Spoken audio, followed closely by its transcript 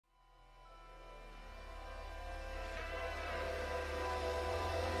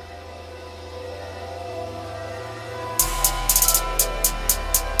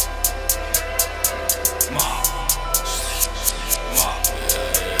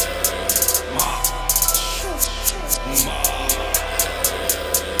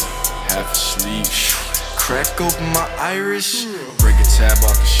Crack open my iris, break a tab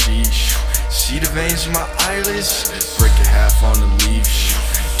off the sheet. See the veins in my eyelids, break a half on the leaf.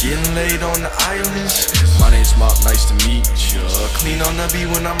 Getting laid on the islands. My name's Mop, nice to meet ya. Clean on the beat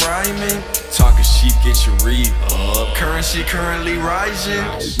when I'm rhyming. Talking sheep, get your read up. Currency currently rising.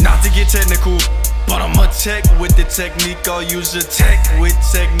 Not to get technical, but I'm a tech with the technique. I'll use a tech with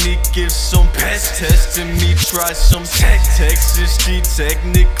technique. Give some pets testing me, try some tech. Texas G,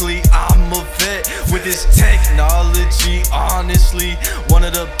 technically I'm a vet with this technology. Honestly, one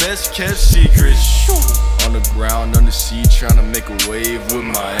of the best kept secrets. On the ground, under sea, trying to make a wave with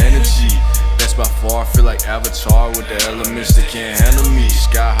my energy. That's by far, feel like Avatar with the elements that can't handle me.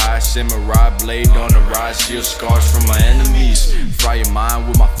 Sky high, samurai blade on the rise, shield scars from my enemies. Fry your mind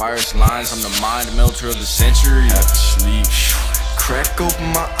with my fierce lines, I'm the mind melter of the century. Have to sleep, crack open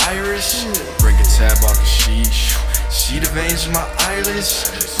my iris, break a tab off the sheet. See the veins in my eyelids,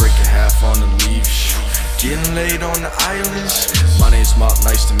 break a half on the leaf. Getting laid on the islands. My name's Mop,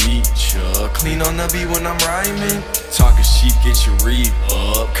 nice to meet ya. Clean on the beat when I'm rhyming. Talking sheep, get your read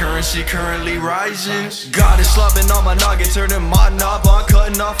up. Currency currently rising. God is slobbing on my noggin, turning my knob on,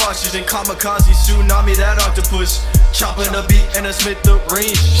 cutting off oxygen. Kamikaze, tsunami, that octopus. Chopping the beat and a Smith the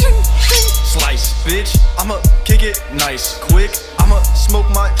range. Slice, bitch. I'ma kick it nice, quick. I'ma smoke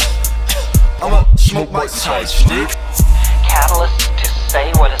my side stick. Catalyst to say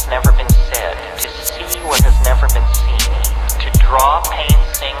what has never been said, to see what has never been seen, to draw, paint,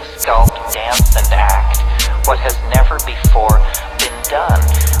 sing, sculpt, dance, and act what has never before been done,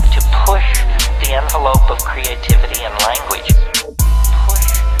 to push the envelope of creativity and language